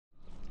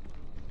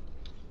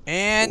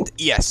And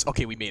yes,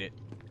 okay, we made it.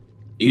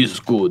 It's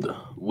good.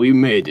 We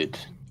made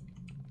it.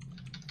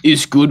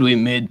 It's good we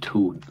made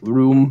to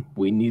room.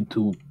 We need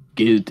to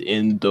get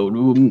in the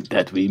room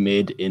that we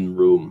made in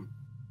room.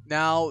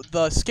 Now,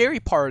 the scary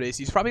part is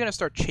he's probably gonna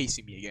start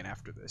chasing me again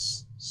after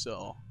this.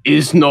 So.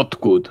 It's not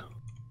good.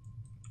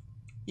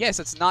 Yes,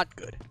 it's not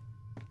good.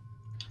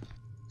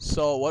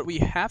 So what we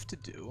have to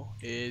do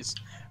is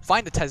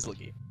find the Tesla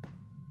gate.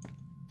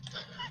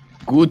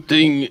 Good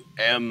thing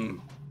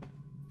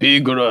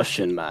big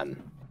Russian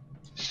man.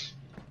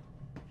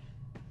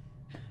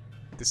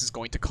 This is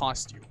going to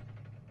cost you.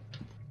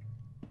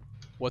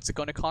 What's it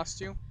going to cost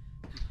you?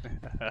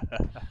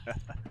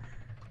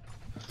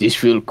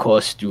 This will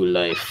cost you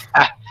life.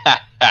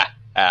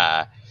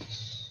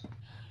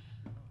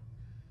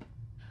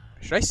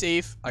 Should I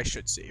save? I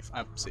should save.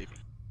 I'm saving.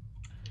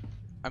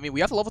 I mean,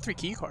 we have a level 3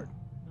 key card.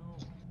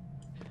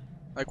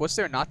 Like, what's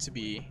there not to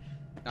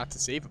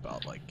save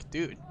about? Like,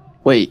 dude.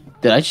 Wait,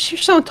 did I just hear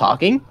someone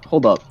talking?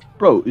 Hold up.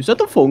 Bro, is that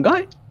the phone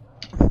guy?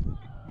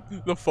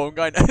 The phone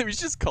guy. We should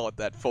just call it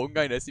that. Phone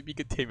guy in SCP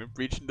Containment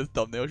Breach, and the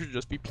thumbnail should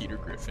just be Peter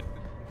Griffin.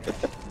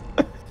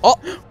 Oh!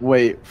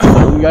 Wait,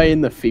 phone guy in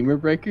the femur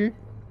breaker?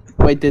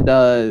 Wait, did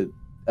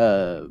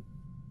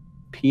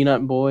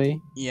Peanut Boy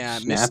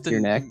snap your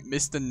neck?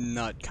 Mr.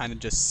 Nut kind of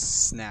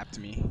just snapped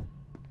me.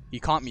 He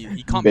caught me.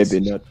 He caught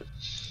Baby me. Nut.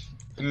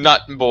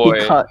 Nut boy.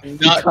 He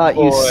caught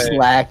you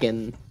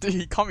slacking. Dude,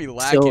 he caught me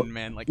lacking, So,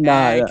 man. Like, nah,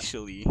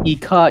 actually. He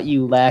caught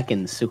you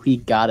lacking, so he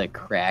got a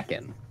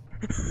cracking.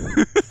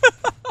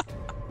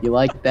 You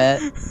like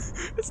that?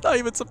 It's not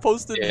even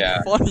supposed to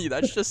Yeah. be funny.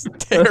 That's just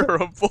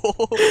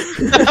terrible.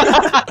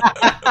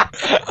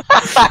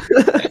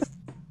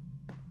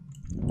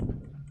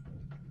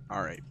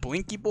 Alright,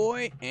 Blinky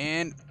Boy,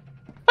 and...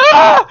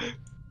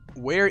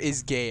 Where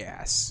is Gay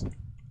Ass?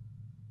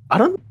 I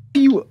don't know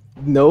if you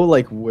know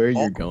like where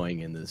you're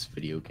going in this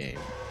video game.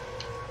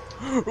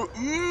 Mm.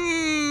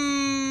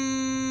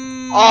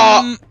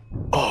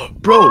 Oh,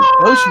 bro, that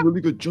was a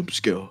really good jump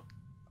scare.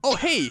 Oh,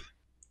 hey!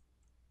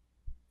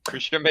 We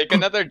should make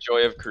another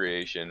Joy of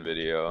Creation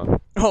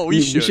video. Oh,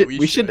 we should.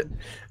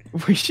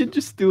 We should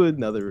just do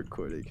another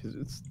recording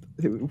because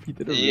we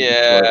did a really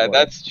Yeah, short one.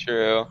 that's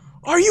true.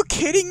 Are you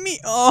kidding me?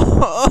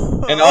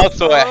 Oh. And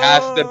also, it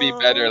has to be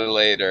better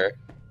later.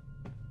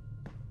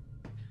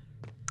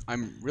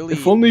 I'm really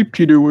If only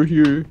Peter were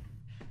here.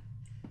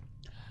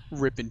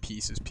 ripping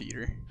pieces,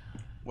 Peter.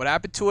 What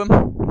happened to him?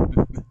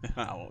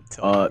 I won't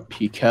tell you.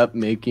 He kept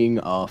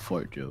making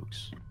fart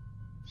jokes.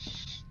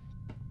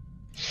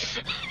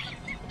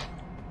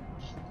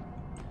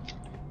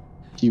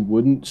 He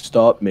wouldn't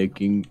stop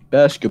making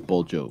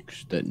basketball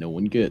jokes that no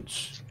one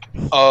gets.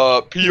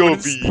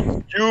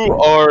 POV, you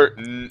are.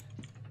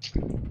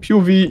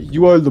 POV,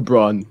 you are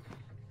LeBron.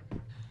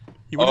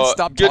 He wouldn't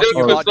stop get talking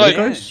him about like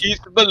Dan. he's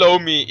below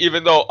me,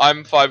 even though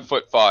I'm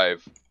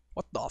 5'5".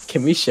 What the f-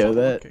 Can we show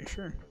that? Okay,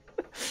 sure.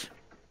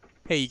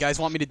 Hey, you guys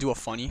want me to do a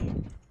funny?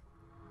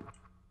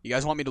 You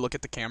guys want me to look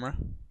at the camera?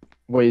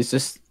 Wait, is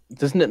this...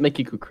 Doesn't it make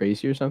you go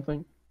crazy or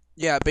something?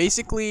 Yeah,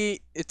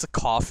 basically, it's a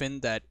coffin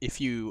that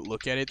if you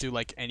look at it through,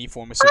 like, any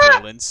form of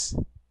surveillance...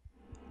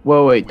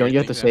 Wait, don't you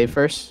have to thing save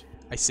first?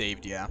 I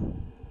saved, yeah.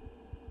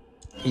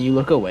 Can you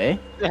look away?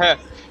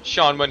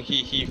 Sean, when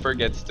he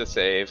forgets to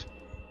save.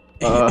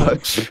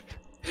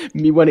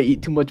 Me want to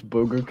eat too much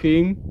Burger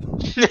King?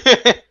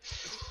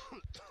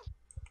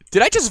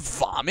 Did I just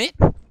vomit?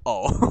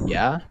 Oh.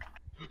 Yeah?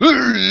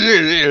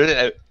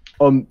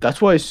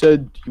 That's why I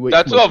said you ate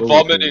That's too much what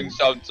Burger vomiting King.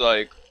 sounds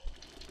like.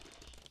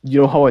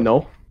 You know how I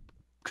know?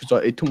 Because I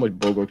ate too much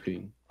Burger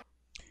King.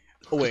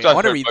 Oh, wait, I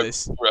want to read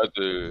this.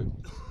 Brother.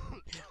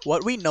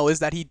 What we know is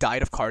that he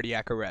died of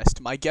cardiac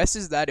arrest. My guess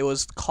is that it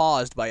was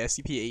caused by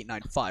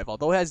SCP-895,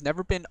 although it has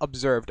never been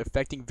observed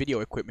affecting video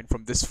equipment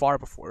from this far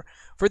before.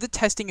 Further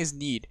testing is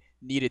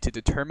needed to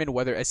determine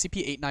whether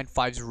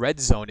SCP-895's red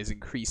zone is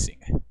increasing.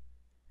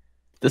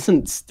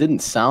 Didn't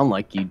sound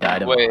like you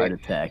died of a Wait, heart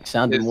attack.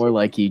 Sounded more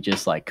like you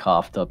just like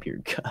coughed up your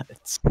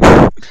guts.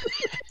 Wait,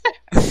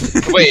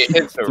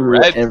 it's the Threw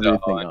red everything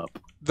zone. up.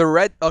 The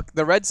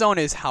red zone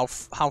is how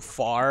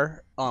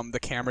far the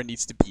camera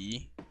needs to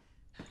be.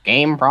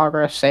 Game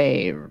progress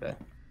saved.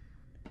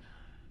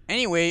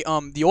 Anyway,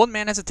 the old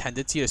man has a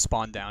tendency to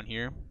spawn down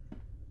here.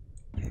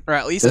 Or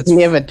at least Doesn't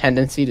he have a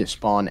tendency to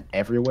spawn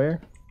everywhere?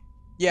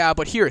 Yeah,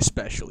 but here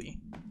especially.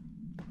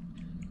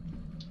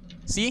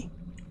 See?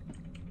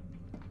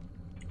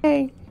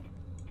 Hey.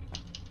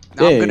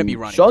 Now I'm gonna be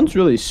running. Sean's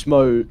really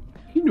smart.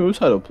 He knows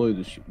how to play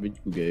this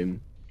video game.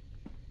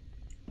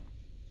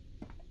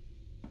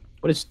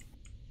 What is...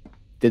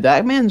 Did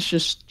that man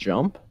just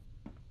jump?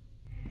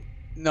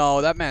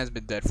 No, that man's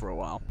been dead for a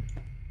while.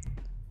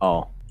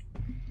 Oh.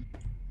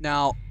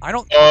 Now, I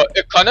don't...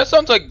 It kind of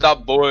sounds like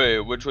That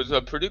Boy, which was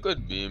a pretty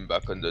good meme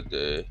back in the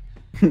day.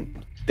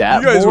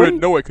 That You guys boy?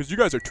 wouldn't know it because you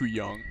guys are too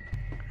young.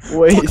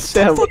 Wait,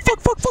 Sam. Fuck.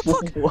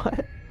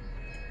 What?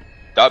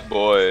 That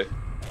Boy.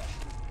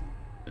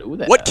 Ooh,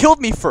 that- What killed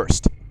me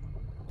first?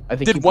 I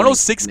think Did you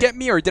 106 blanked. get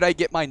me or did I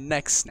get my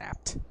neck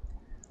snapped?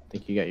 I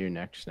think you got your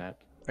neck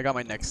snapped. I got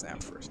my neck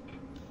snapped first.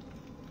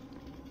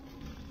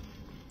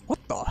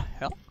 What the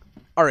hell?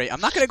 Alright,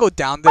 I'm not gonna go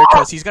down there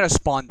because he's gonna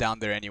spawn down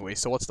there anyway,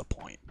 so what's the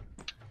point?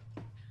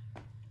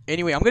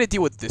 Anyway, I'm gonna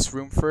deal with this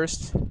room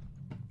first.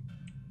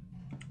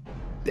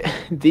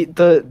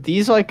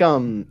 These like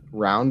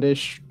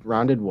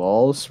rounded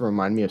walls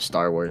remind me of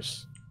Star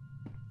Wars.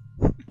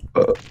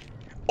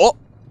 Oh!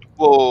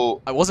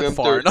 Whoa. I wasn't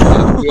far Gunther,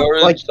 enough. We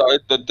are Like- inside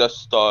the Death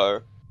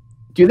Star.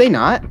 Do they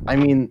not? I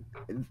mean,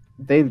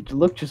 they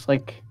look just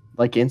like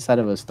inside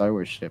of a Star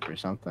Wars ship or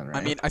something, right?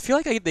 I mean, I feel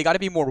like they gotta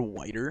be more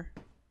whiter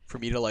for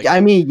me to like. I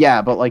mean,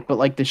 yeah, but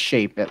like the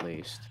shape at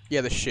least.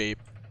 Yeah, the shape.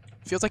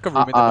 Feels like a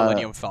room in the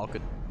Millennium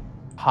Falcon.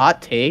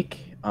 Hot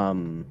take.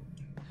 The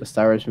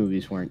Star Wars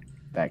movies weren't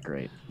that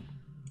great.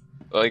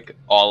 Like,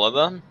 all of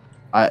them?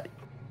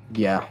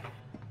 Yeah,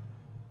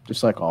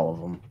 just like all of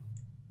them.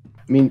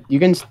 I mean,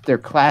 they're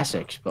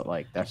classics, but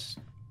like that's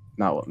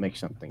not what makes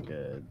something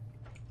good.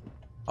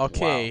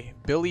 Okay,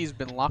 Billy's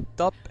been locked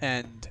up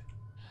and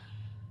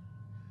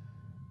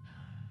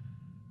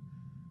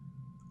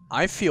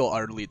I feel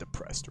utterly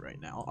depressed right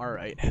now.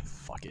 Alright,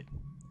 fuck it.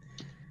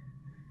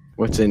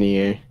 What's in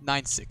here?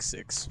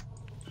 966.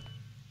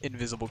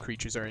 Invisible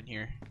creatures are in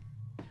here.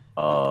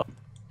 Hello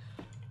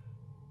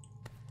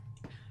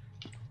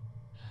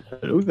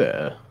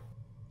there.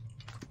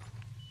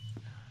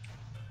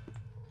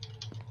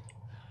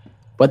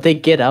 But they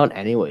get out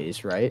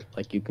anyways, right?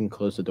 Like you can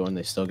close the door and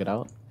they still get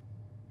out.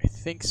 I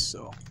think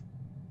so.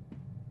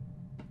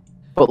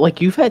 But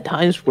like you've had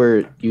times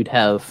where you'd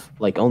have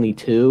like only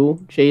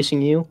 2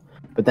 chasing you,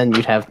 but then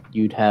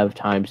you'd have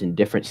times in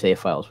different save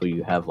files where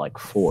you have like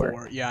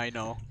 4. Yeah, I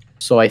know.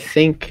 So I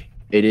think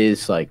it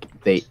is like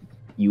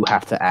you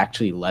have to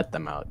actually let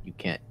them out. You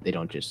can't. They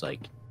don't just like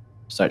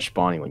start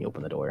spawning when you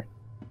open the door.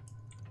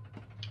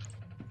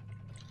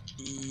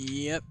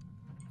 Yep.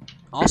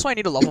 Also, I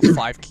need a level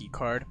 5 key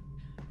card.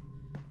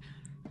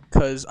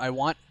 Because I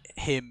want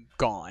him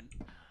gone.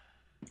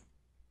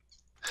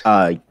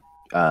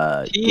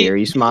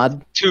 Gary's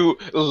mod.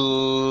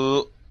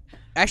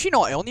 Actually,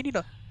 no, I only need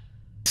a...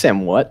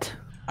 Sam, what?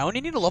 I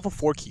only need a level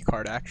 4 key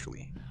card,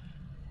 actually.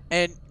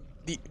 And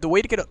the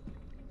way to get a...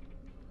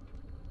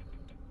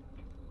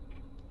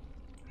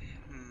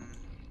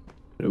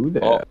 Hello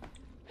there. Oh,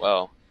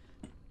 well.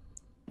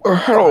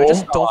 I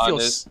just don't feel...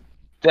 Honest.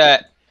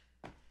 That.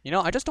 You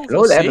know, I just don't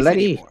Hello feel there, safe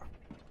lady. anymore.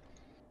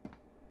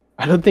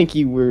 I don't think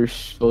you were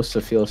supposed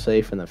to feel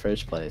safe in the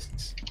first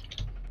place.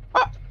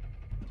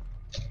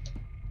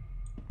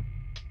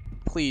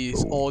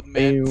 Please, old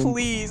man,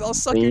 please. I'll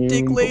suck your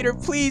dick later,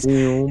 please.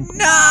 No!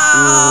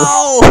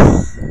 No!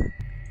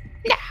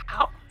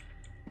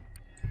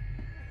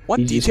 One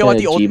You just detail on got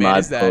the a old man Gmod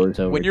is that pose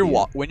over when you're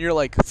here. when you're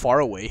like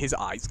far away, his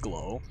eyes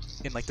glow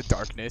in like the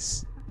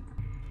darkness.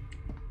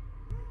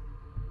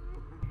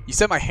 You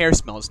said my hair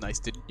smells nice,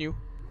 didn't you?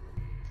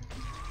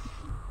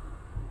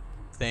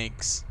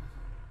 Thanks.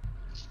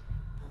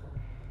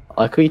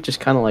 I like how he just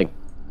kind of like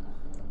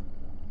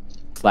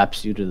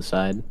slaps you to the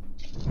side.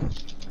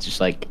 Just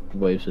like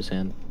waves his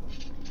hand.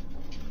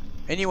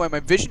 Anyway, my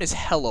vision is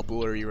hella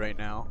blurry right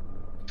now.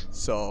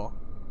 So,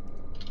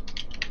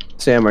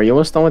 Sam, are you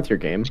almost done with your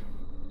game?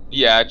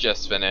 Yeah, I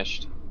just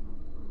finished.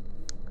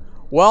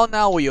 well,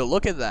 now will you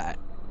look at that?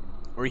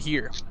 We're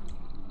here.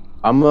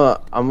 I'm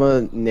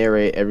gonna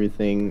narrate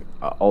everything,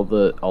 all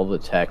the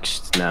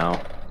text now.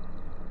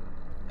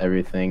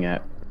 Everything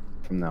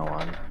from now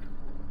on.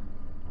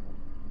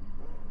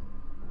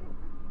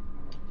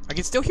 I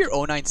can still hear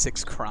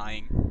 096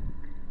 crying.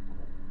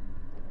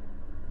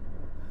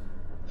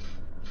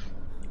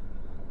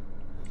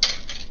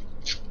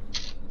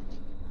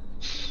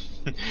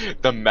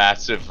 The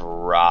massive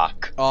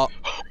rock. Oh.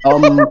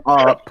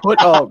 Put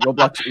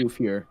Roblox oof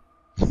here.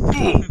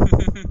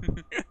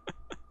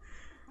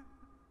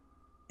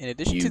 In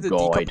addition You to the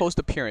guide. decomposed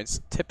appearance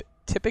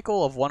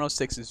typical of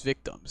 106's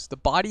victims, the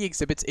body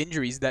exhibits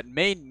injuries that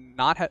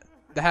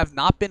have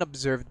not been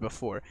observed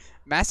before.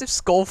 Massive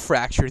skull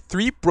fracture,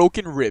 3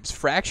 broken ribs,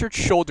 fractured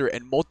shoulder,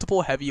 and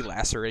multiple heavy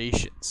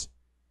lacerations.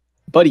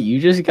 Buddy, you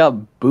just got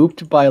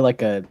booped by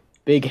like a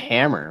big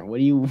hammer. What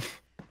do you?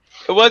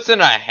 It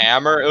wasn't a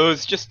hammer, it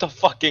was just a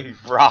fucking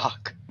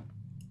rock.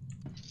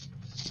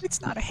 It's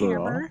not a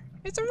hammer.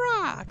 It's a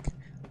rock.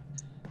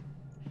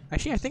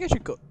 Actually, I think I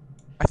should go.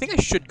 I think I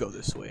should go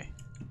this way.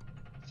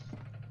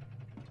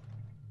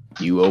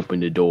 You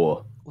opened the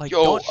door. Like,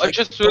 Yo, don't, I like,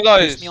 just don't quiz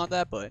realized- me on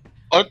that, but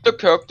Aren't the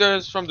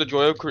characters from the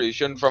Joy of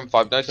Creation from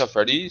Five Nights at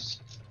Freddy's?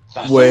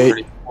 That's Wait, a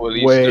pretty cool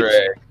Easter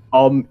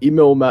egg.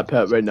 Email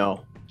MatPat right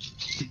now.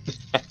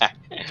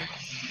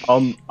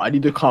 I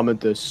need to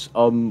comment this.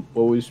 What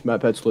was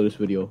MatPat's latest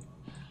video?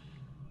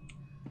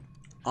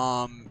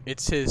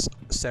 it's his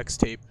sex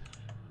tape.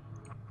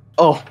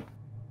 Oh,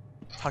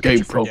 How could game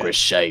you forget? progress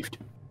saved.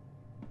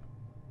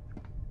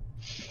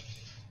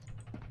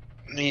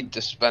 Need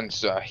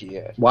dispenser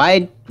here.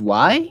 Why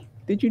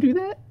did you do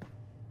that?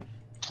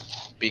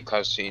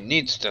 Because he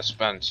needs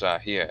dispenser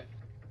here.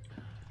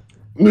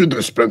 Need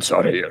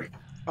dispenser here.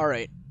 All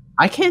right.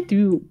 I can't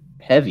do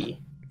heavy.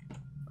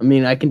 I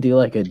mean, I can do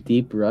like a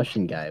deep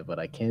Russian guy, but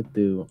I can't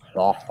do.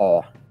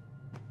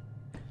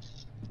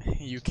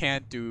 You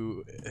can't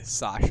do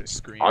Sasha's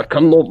scream. I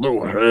cannot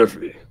do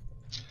heavy.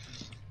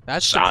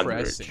 That's Sandwich.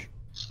 depressing.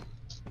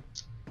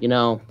 You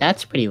know,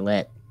 that's pretty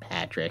lit,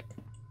 Patrick.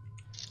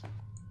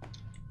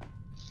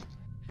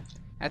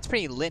 That's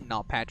pretty lit,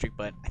 not Patrick,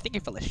 but I think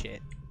you're full of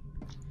shit.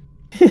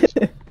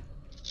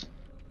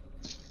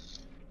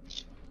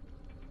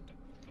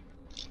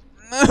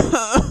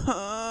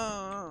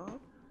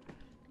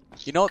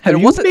 You know, there Have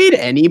you wasn't. made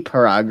any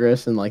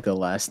progress in like the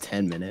last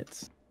 10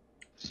 minutes?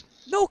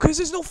 No, cause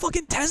there's no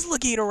fucking Tesla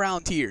gate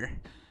around here.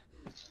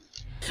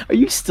 Are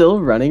you still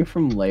running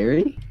from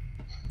Larry?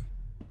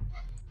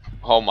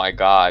 Oh my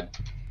god.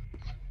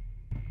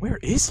 Where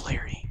is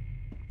Larry?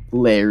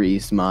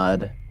 Larry's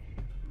mod.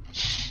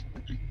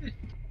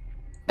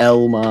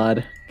 L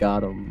mod.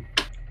 Got him.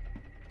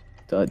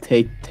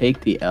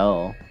 Take the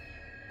L.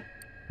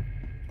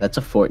 That's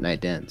a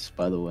Fortnite dance,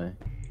 by the way.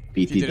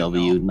 you didn't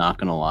BTW, know. not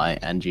gonna lie.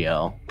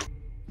 NGL.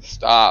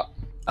 Stop.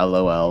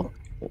 LOL.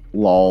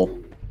 LOL.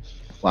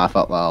 Laugh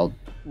out loud.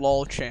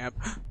 Lol champ.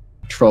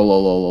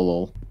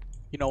 Trollolololol.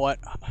 You know what?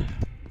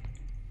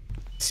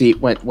 See,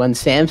 when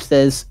Sam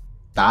says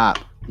stop,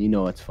 you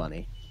know it's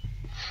funny.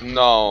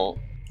 No.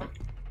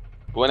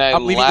 When I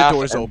I'm leaving the laugh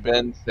doors and open.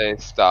 then say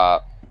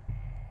stop.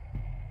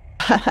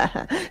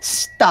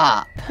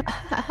 Stop!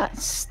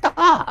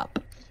 Stop!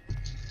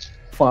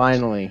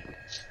 Finally.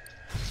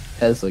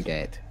 Tesla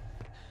gate.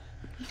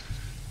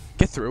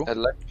 Get through.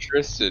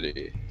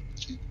 Electricity.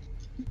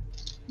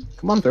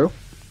 Come on through.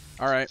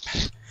 All right.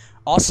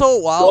 Also,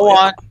 while Go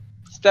on.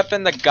 Step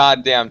in the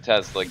goddamn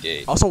Tesla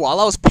gate. I was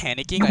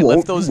panicking, I You left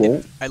won't, those. you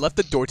won't. I left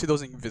the door to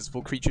those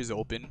invisible creatures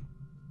open.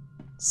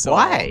 So,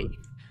 Why?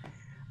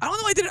 I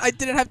don't know. I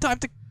didn't have time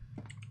to.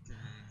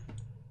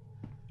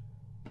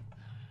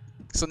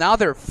 So now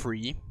they're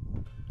free.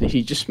 Did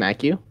he just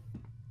smack you?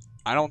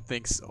 I don't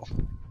think so.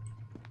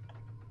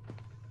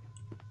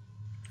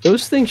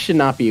 Those things should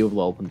not be able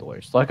to open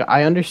doors. Like,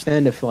 I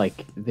understand if,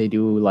 like, they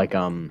do, like,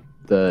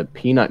 the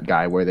peanut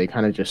guy where they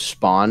kind of just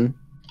spawn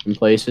in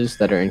places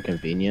that are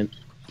inconvenient.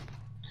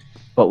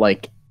 But,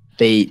 like,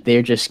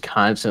 they're just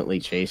constantly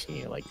chasing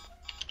you. Like,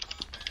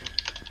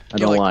 I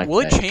Yeah, don't like, like will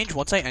it that. change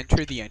once I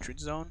enter the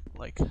entrance zone?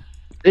 Like,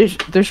 There's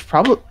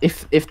probably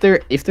if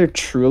they're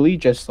truly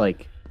just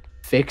like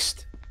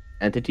fixed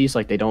entities,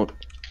 like they don't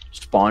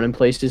spawn in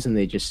places and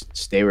they just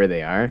stay where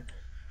they are.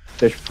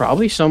 There's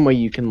probably some way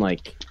you can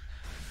like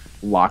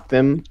lock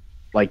them,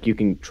 like you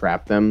can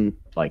trap them,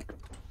 like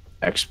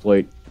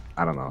exploit.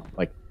 I don't know,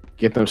 like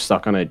get them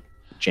stuck on a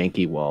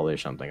janky wall or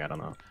something. I don't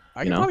know.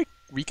 I You can know? probably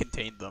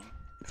recontain them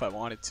if I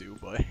wanted to,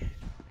 but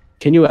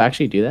Can you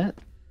actually do that?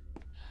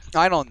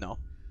 I don't know.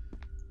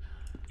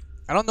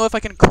 I don't know if I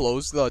can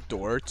close the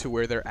door to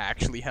where they're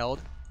actually held.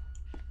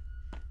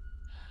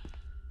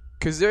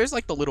 Because there's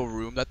like the little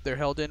room that they're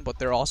held in, but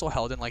they're also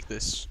held in like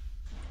this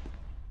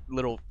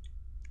little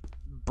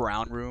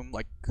brown room,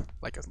 like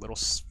a little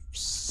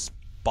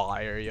spa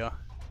area.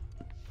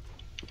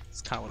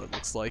 It's kind of what it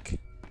looks like.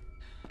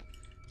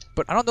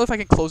 But I don't know if I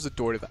can close the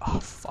door to the. Oh,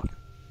 fuck.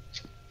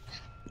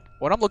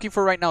 What I'm looking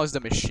for right now is the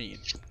machine.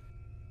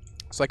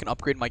 So I can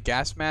upgrade my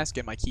gas mask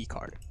and my key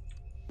card.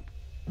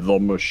 The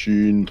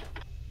machine.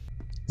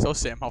 So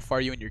Sam, how far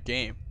are you in your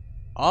game?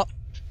 Oh,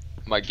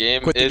 My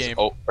game Quit the is game.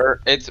 over.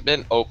 It's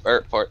been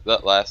over for the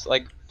last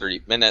like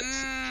 3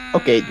 minutes.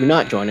 Okay, do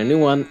not join a new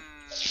one,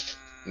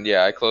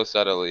 Yeah, I closed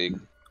out a league.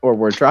 or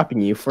we're dropping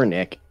you for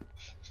Nick.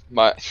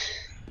 My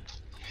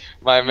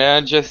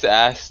man just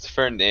asked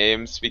for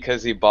names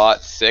because he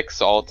bought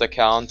 6 alt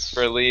accounts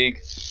for League,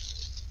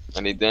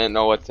 and he didn't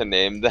know what to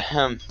name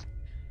them.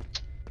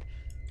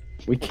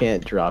 We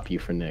can't drop you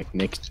for Nick.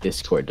 Nick's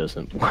Discord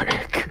doesn't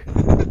work.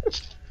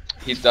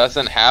 He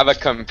doesn't have a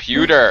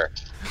computer,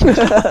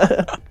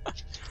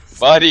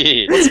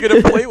 buddy. what's he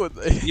gonna play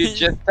with? You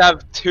just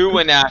have 2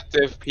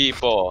 inactive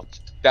people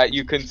that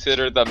you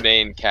consider the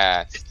main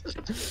cast.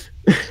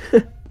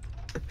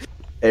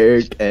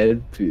 Eric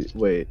and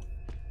wait.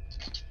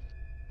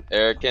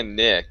 Eric and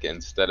Nick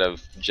instead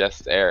of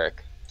just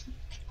Eric.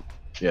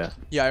 Yeah.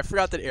 Yeah, I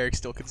forgot that Eric's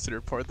still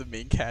considered part of the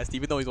main cast,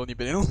 even though he's only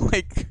been in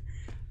like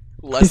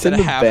less He's than in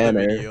the half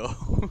banner. the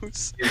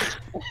videos.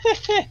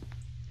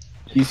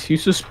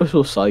 He's a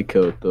special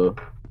psycho though.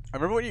 I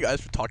remember when you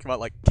guys were talking about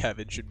like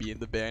Kevin should be in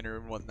the banner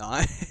and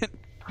whatnot,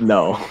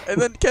 No. and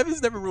then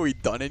Kevin's never really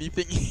done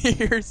anything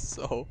here,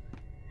 so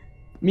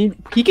I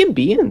mean, he can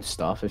be in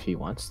stuff if he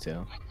wants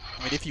to.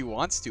 I mean if he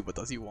wants to, but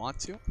does he want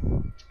to?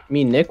 I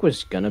mean, Nick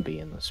was gonna be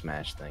in the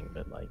Smash thing,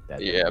 but like that.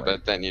 didn't Yeah, work.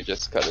 but then you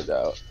just cut it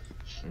out.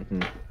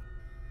 Mhm.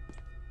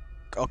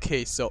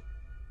 Okay, so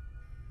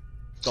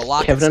the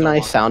lock. Kevin and I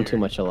sound too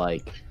much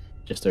alike.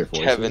 Just their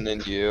voices. Kevin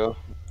and you.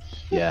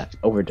 Yeah,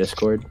 over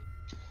Discord.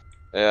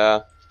 Yeah.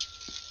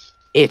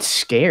 It's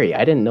scary. I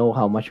didn't know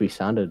how much we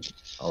sounded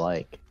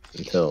alike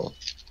until,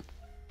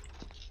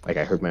 like,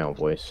 I heard my own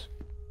voice.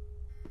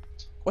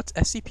 What's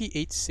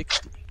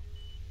SCP-860?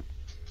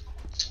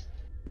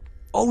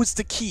 Oh, it's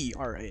the key.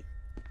 All right.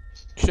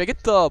 Should I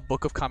get the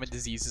Book of Common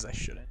Diseases? I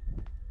shouldn't.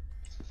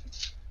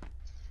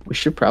 We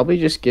should probably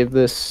just give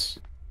this,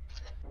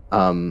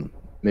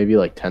 maybe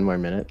like 10 more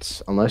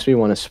minutes, unless we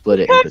want to split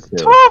it He into has two.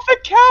 12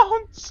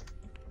 accounts!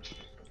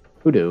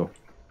 Who do?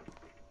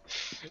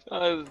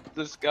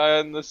 This guy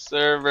on the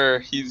server,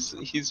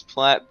 he's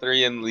plat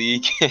 3 in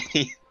League,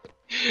 and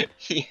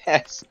he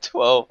has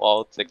 12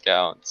 alt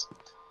accounts.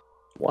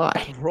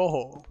 Why?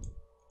 Bro.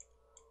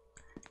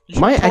 You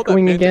Am I should tell that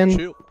echoing man to again?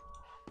 chill.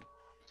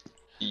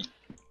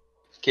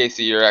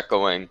 Casey, you're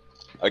echoing.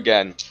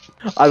 Again.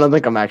 I don't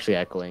think I'm actually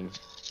echoing.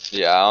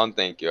 Yeah, I don't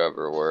think you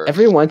ever were.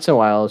 Every once in a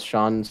while,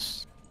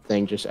 Sean's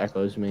thing just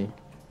echoes me.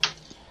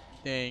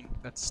 Dang,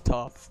 that's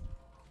tough.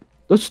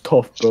 That's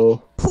tough,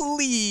 bro.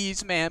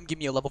 Please, ma'am, give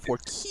me a level 4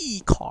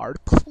 key card,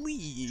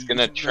 please. He's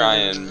gonna try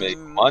and make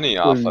money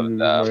off of them.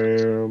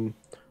 Ma'am.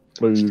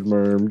 Please,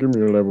 ma'am, give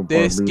me a level 5.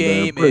 This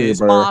game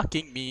is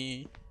mocking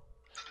me.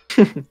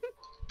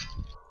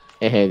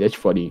 Hey, that's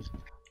funny.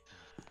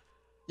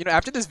 You know,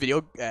 after this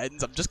video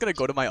ends, I'm just gonna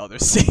go to my other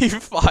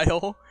save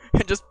file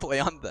and just play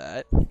on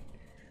that.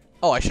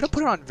 Oh, I should have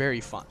put it on very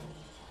fun.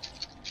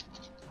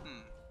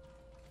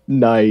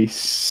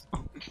 Nice.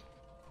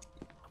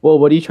 Well,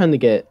 what are you trying to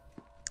get?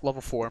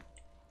 Level 4.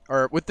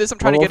 Or with this, I'm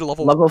trying to get a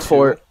level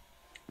 4. 2.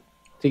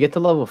 To get to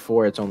level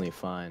 4, it's only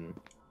fine.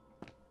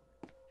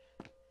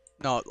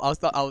 No, it was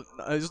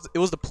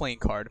the playing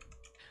card,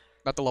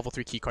 not the level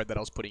 3 key card that I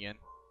was putting in.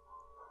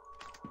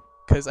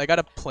 Cause I got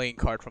a playing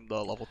card from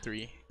the level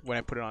 3 when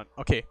I put it on.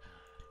 Okay,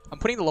 I'm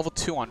putting the level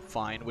 2 on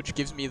fine, which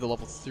gives me the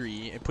level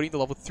 3, and putting the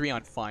level 3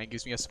 on fine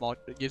gives me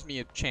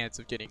a chance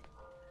of getting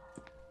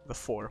the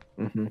 4.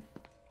 Mm-hmm.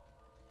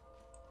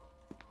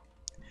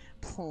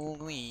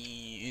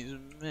 Please,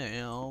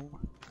 ma'am.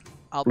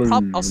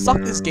 I'll suck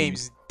this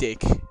game's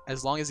dick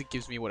as long as it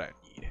gives me what I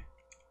need.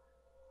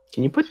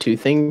 Can you put 2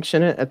 things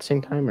in it at the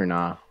same time or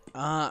not?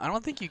 I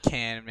don't think you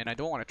can, man. I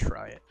don't want to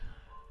try it.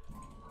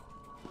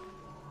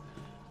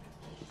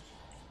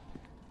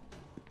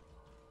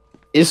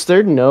 Is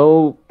there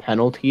no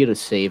penalty to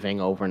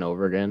saving over and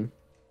over again?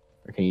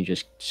 Or can you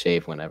just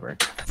save whenever?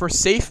 For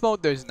safe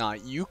mode, there's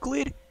not.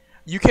 Euclid,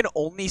 you can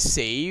only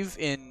save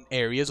in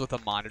areas with a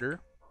monitor.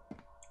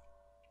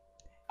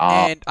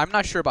 And I'm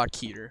not sure about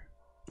Keter.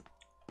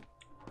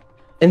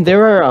 And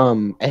there are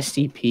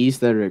SCPs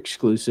that are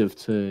exclusive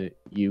to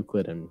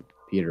Euclid and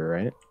Peter,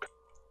 right?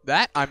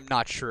 That I'm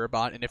not sure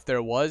about, and if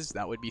there was,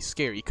 that would be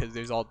scary, because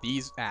there's all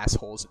these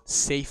assholes in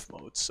safe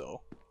mode,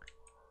 so...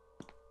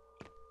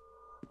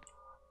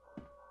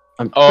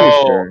 I'm pretty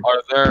sure.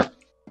 Are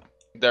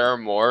there are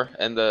more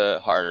in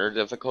the harder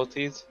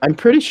difficulties? I'm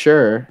pretty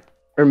sure.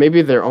 Or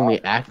maybe they're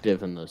only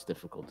active in those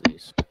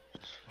difficulties. Or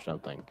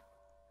something.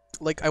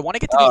 Like, I want to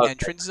get to the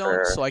entrance zone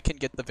so I can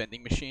get the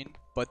vending machine,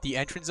 but the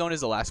entrance zone is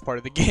the last part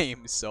of the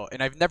game, so...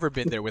 And I've never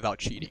been there without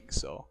cheating,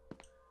 so...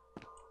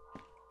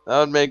 That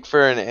would make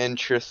for an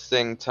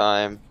interesting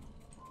time.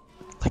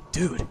 Like,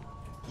 dude,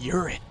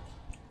 urine.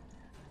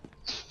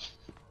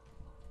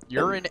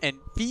 Urine and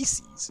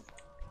feces.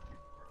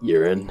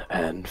 Urine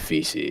and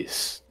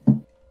feces.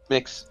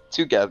 Mixed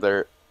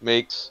together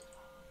makes...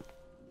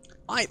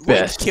 I like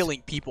Best.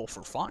 killing people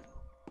for fun.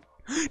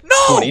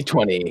 No!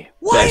 2020.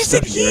 Why Best is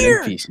it of urine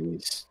here? and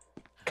feces.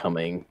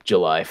 Coming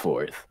July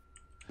 4th.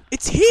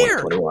 It's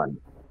here! 2021.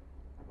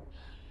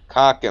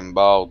 Cock and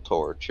ball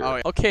torture.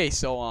 Alright, okay,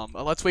 so,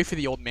 let's wait for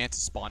the old man to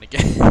spawn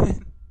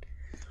again.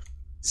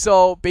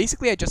 So,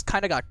 basically, I just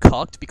kind of got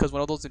cucked because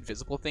one of those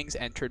invisible things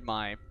entered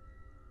my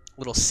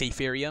little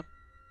safe area.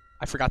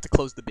 I forgot to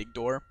close the big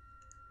door.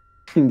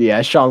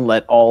 Yeah, Sean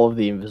let all of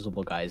the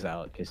invisible guys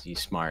out because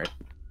he's smart.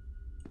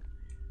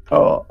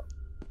 Oh.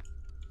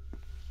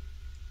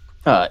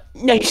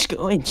 Nice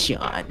going,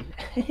 Sean.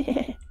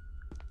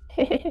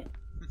 I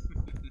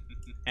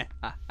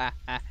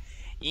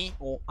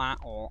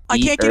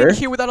can't get in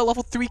here without a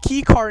level 3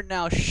 key card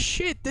now.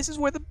 Shit, this is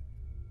where the...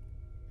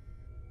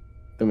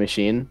 The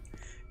machine?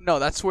 No,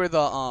 that's where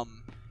the,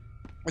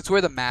 it's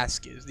where the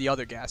mask is. The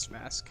other gas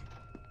mask.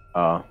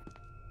 Oh.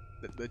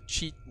 The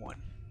cheat one.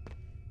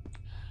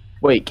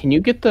 Wait, can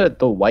you get the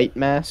white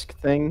mask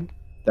thing?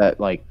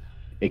 That, like,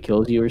 it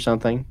kills you or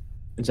something?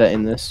 Is that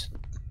in this?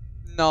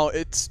 No,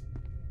 it's...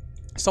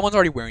 Someone's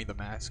already wearing the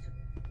mask.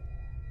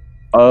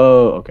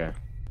 Oh, okay.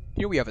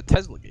 Here we have a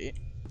Tesla gate.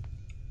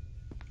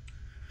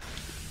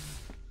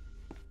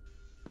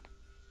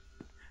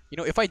 You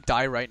know, if I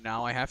die right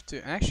now, I have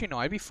to... Actually, no,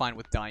 I'd be fine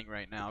with dying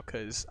right now,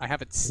 because I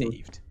haven't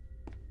saved.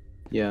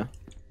 Yeah.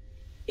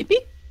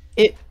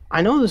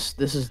 I know this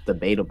is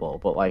debatable,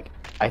 but, like,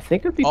 I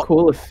think it'd be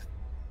cool if...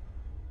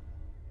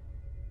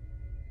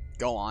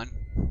 Go on.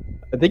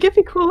 I think it'd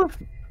be cool if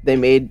they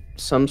made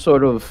some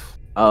sort of,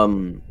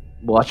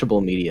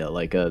 watchable media,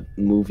 like a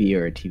movie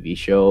or a TV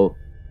show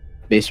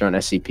based on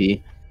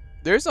SCP.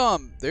 There's no...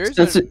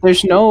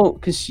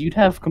 Because you'd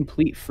have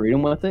complete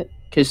freedom with it.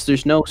 Because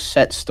there's no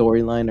set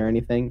storyline or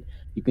anything.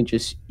 You can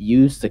just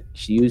use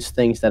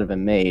things that have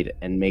been made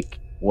and make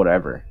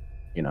whatever,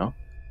 you know?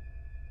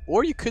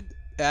 Or you could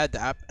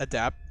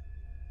adapt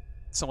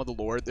some of the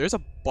lore. There's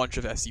a bunch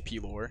of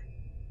SCP lore.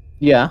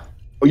 Yeah.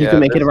 Or you Yeah, can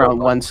make it there's a around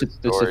bunch one of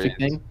specific stories.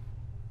 thing.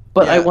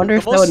 But I Yeah, wonder the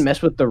if that would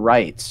mess with the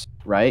rights,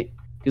 right?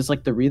 Because,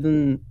 like, the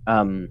reason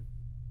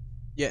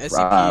Yeah, SCP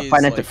Five is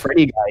Nights at like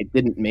Freddy guy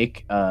didn't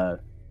make a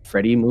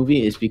Freddy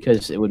movie is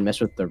because it would mess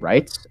with the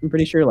rights. I'm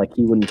pretty sure, like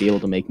he wouldn't be able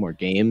to make more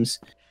games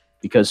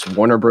because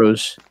Warner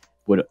Bros.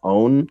 Would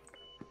own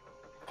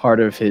part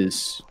of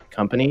his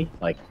company,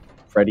 like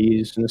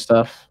Freddy's and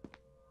stuff.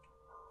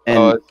 And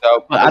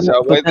Oh, but is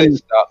that why they then,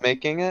 stopped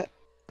making it?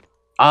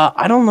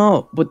 I don't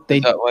know, but they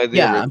Is that why the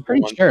yeah, original I'm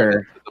pretty one turned sure.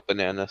 into the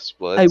banana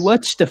splits? I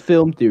watched the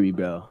film theory,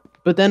 bro.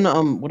 But then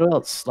what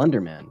about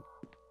Slenderman?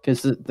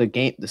 Because the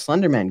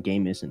Slenderman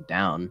game isn't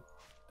down,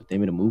 but they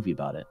made a movie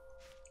about it.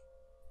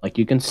 Like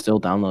you can still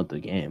download the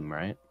game,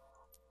 right?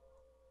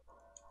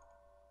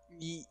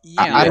 yeah,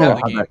 I don't yeah, know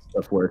the how game. that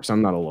stuff works.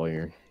 I'm not a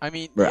lawyer. I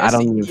mean, Bro, the I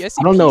don't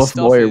SCP know if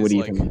stuff lawyer is, would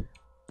like, even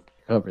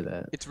cover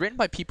that. it's written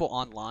by people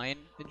online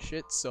and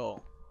shit,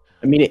 so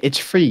I mean, it's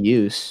free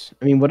use.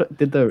 I mean, what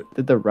did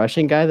the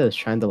Russian guy that was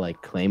trying to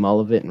like claim all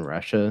of it in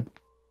Russia?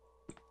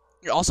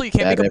 also you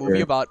can't That make a movie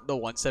ever- about the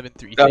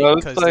 173 That thing was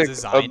because the like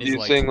design is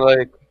abusing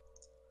like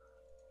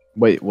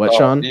Wait, what, Oh,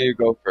 Sean? you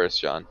go first,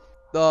 John.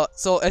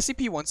 so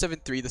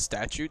SCP-173, the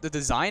statue, the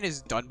design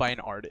is done by an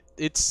artist.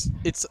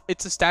 It's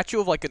a statue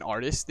of like an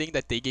artist thing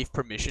that they gave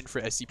permission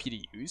for SCP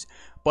to use,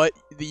 but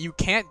you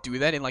can't do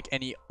that in like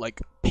any like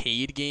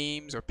paid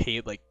games or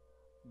paid like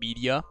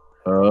media.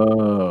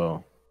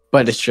 Oh,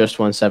 but it's just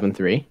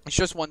 173. It's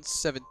just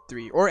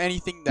 173 or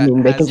anything I that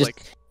mean, they can has just.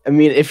 like I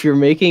mean, if you're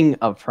making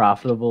a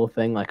profitable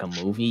thing like a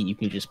movie, you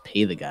can just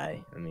pay the guy.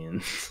 I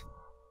mean,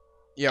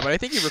 yeah, but I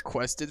think he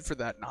requested for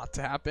that not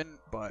to happen.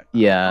 But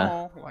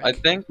yeah, like, I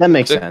think that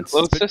makes the sense.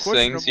 closest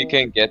things you questionable.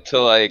 can get to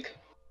like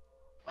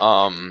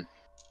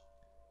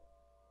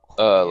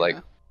like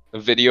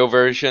video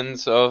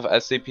versions of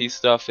SCP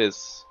stuff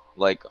is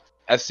like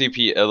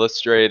SCP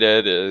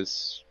Illustrated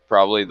is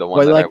probably the one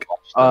Well, that like I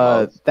watched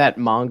the most. that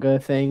manga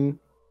thing.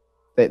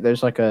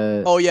 There's like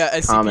a Oh yeah,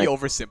 SCP comic.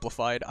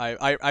 oversimplified.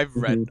 I've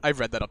read Mhm. I've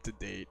read that up to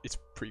date. It's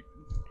pretty.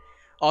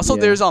 Also,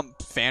 Yeah. there's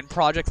fan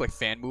projects like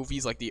fan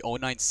movies like the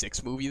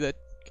 096 movie that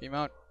came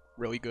out.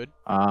 Really good.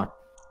 I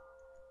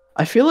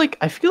feel like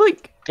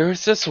There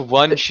was this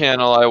one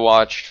channel I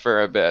watched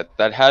for a bit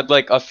that had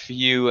like a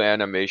few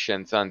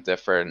animations on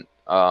different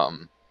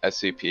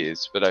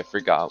SCPs, but I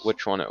forgot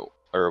which one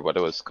or what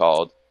it was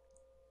called.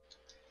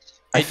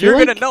 And feel you're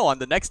gonna like- know on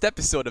the next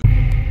episode of.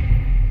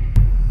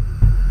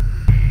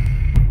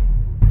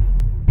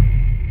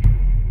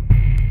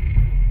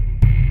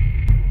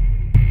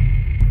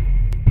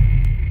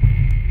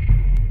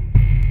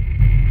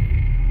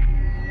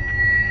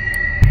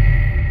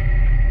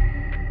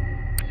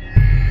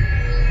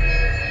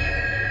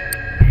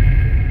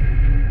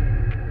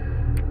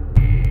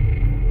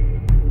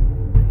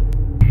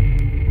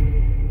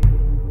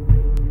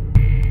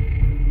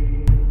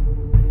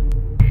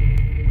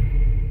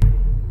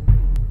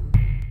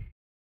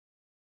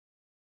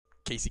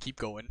 Casey, keep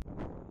going.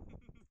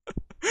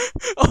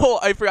 Oh,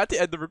 I forgot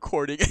to end the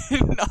recording.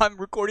 I'm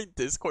recording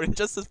Discord and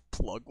just says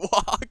plug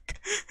walk,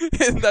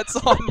 and that's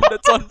on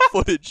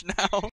footage now.